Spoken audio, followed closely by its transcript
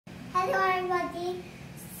everybody.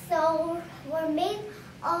 So we're made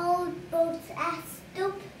all boats as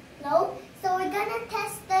duplo. So we're gonna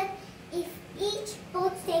test it if each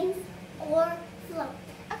boat sinks or floats.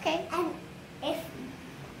 Okay. And if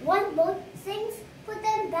one boat sinks, put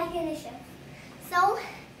them back in the ship. So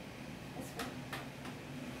this one.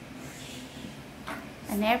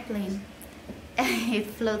 An airplane. It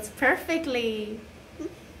floats perfectly.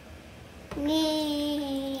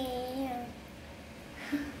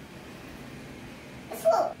 It's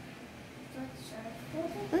full.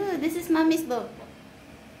 Ooh, this is Mommy's boat.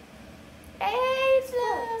 Hey, it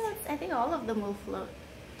floats. I think all of them will float.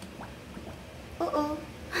 Uh-oh.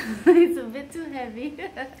 It's a bit too heavy.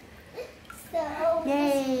 So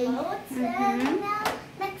Yay. floats. And now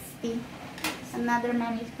next. See, another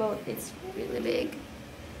Mommy's boat. It's really big.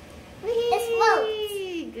 It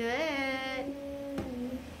floats. Good.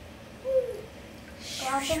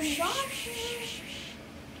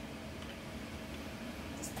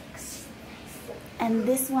 And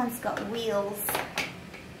this one's got wheels.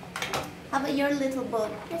 How about your little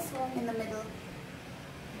boat? This one. In the middle.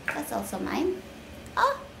 That's also mine.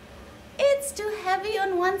 Oh, it's too heavy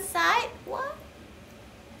on one side. What?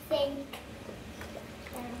 Think.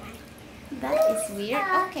 That is weird.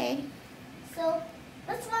 Okay. So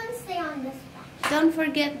this one stay on this back. Don't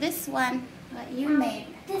forget this one, what you made.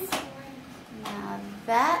 This one. Now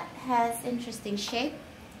that has interesting shape.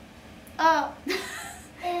 Oh.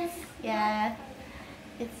 Is Yeah.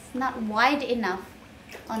 It's not wide enough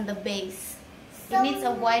on the base. So It needs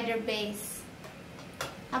a wider base.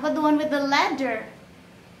 How about the one with the ladder?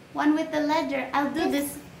 One with the ladder. I'll do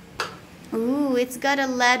this. Ooh, it's got a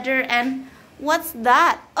ladder and what's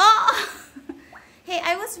that? Oh! Hey,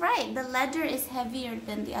 I was right. The ladder is heavier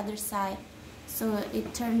than the other side. So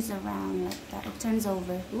it turns around like that. It turns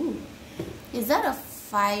over. Ooh. Is that a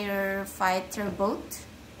firefighter boat?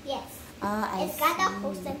 Yes. I It's got a see.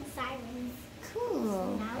 hose and sirens.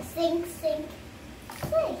 Cool. Now sink, sink,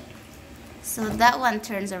 sink. So that one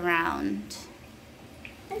turns around.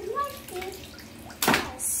 And like this.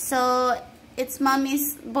 So it's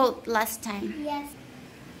Mommy's boat last time. Yes.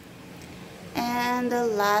 And the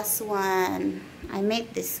last one. I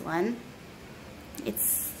made this one.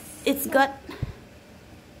 It's got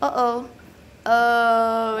oh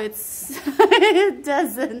it's it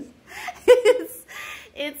doesn't.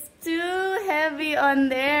 It's too heavy on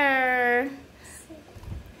there.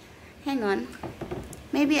 Hang on.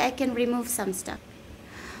 Maybe I can remove some stuff.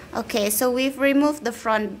 Okay, so we've removed the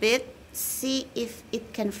front bit. See if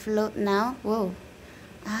it can float now. Whoa.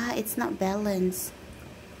 Ah, it's not balanced.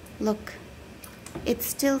 Look. It's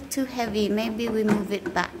still too heavy. Maybe we move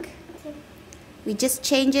it back. We just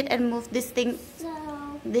change it and move this thing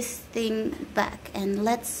back. And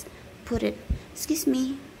let's put it. Excuse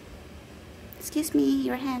me. Excuse me,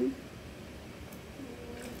 your hand.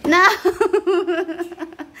 No!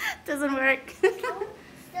 Doesn't work.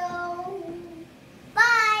 So,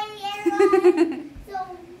 bye everyone. So,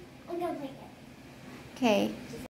 I'm gonna play it. Okay.